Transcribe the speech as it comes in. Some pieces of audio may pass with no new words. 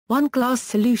One glass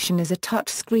solution is a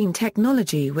touchscreen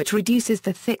technology which reduces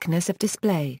the thickness of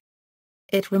display.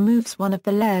 It removes one of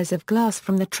the layers of glass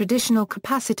from the traditional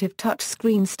capacitive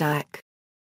touchscreen stack.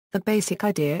 The basic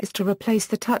idea is to replace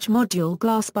the touch module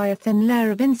glass by a thin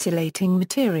layer of insulating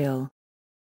material.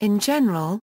 In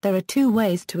general, there are two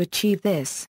ways to achieve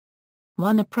this.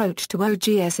 One approach to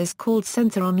OGS is called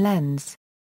sensor-on-lens.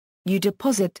 You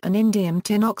deposit an indium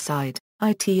tin oxide,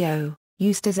 ITO,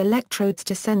 used as electrodes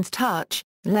to sense touch,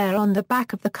 layer on the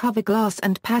back of the cover glass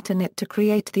and pattern it to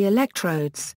create the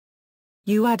electrodes.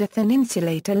 You add a thin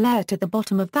insulator layer to the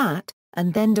bottom of that,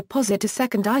 and then deposit a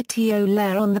second ITO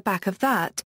layer on the back of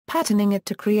that, patterning it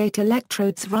to create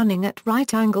electrodes running at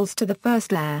right angles to the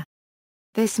first layer.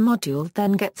 This module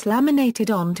then gets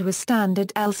laminated onto a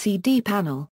standard LCD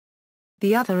panel.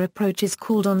 The other approach is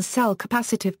called on-cell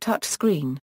capacitive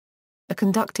touchscreen. A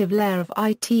conductive layer of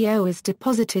ITO is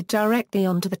deposited directly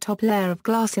onto the top layer of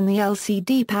glass in the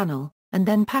LCD panel, and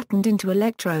then patterned into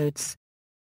electrodes.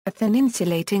 A thin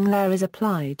insulating layer is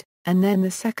applied, and then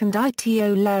the second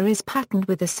ITO layer is patterned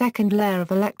with a second layer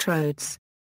of electrodes.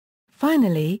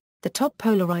 Finally, the top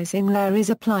polarizing layer is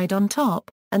applied on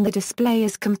top, and the display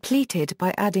is completed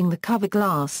by adding the cover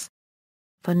glass.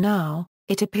 For now,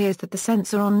 it appears that the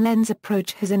sensor-on-lens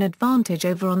approach has an advantage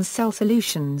over on-cell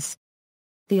solutions.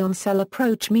 The on-cell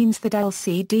approach means that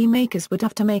LCD makers would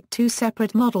have to make two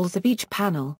separate models of each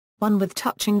panel, one with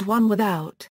touch and one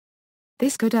without.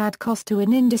 This could add cost to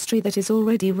an industry that is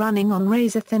already running on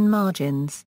razor-thin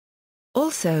margins.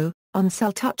 Also,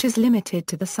 on-cell touch is limited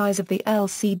to the size of the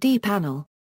LCD panel.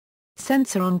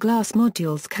 Sensor-on-glass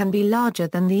modules can be larger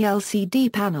than the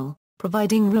LCD panel,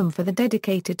 providing room for the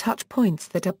dedicated touch points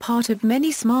that are part of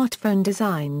many smartphone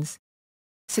designs.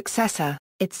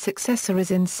 Its successor is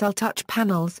in-cell touch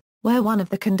panels, where one of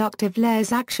the conductive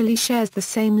layers actually shares the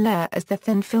same layer as the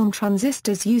thin film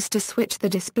transistors used to switch the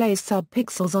display's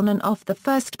sub-pixels on and off. The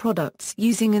first products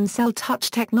using in-cell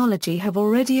touch technology have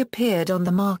already appeared on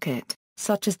the market,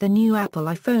 such as the new Apple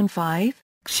iPhone 5,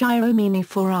 Xiaomi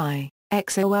 4i,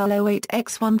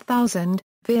 XOL08X1000,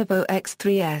 Vivo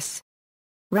X3s.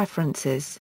 References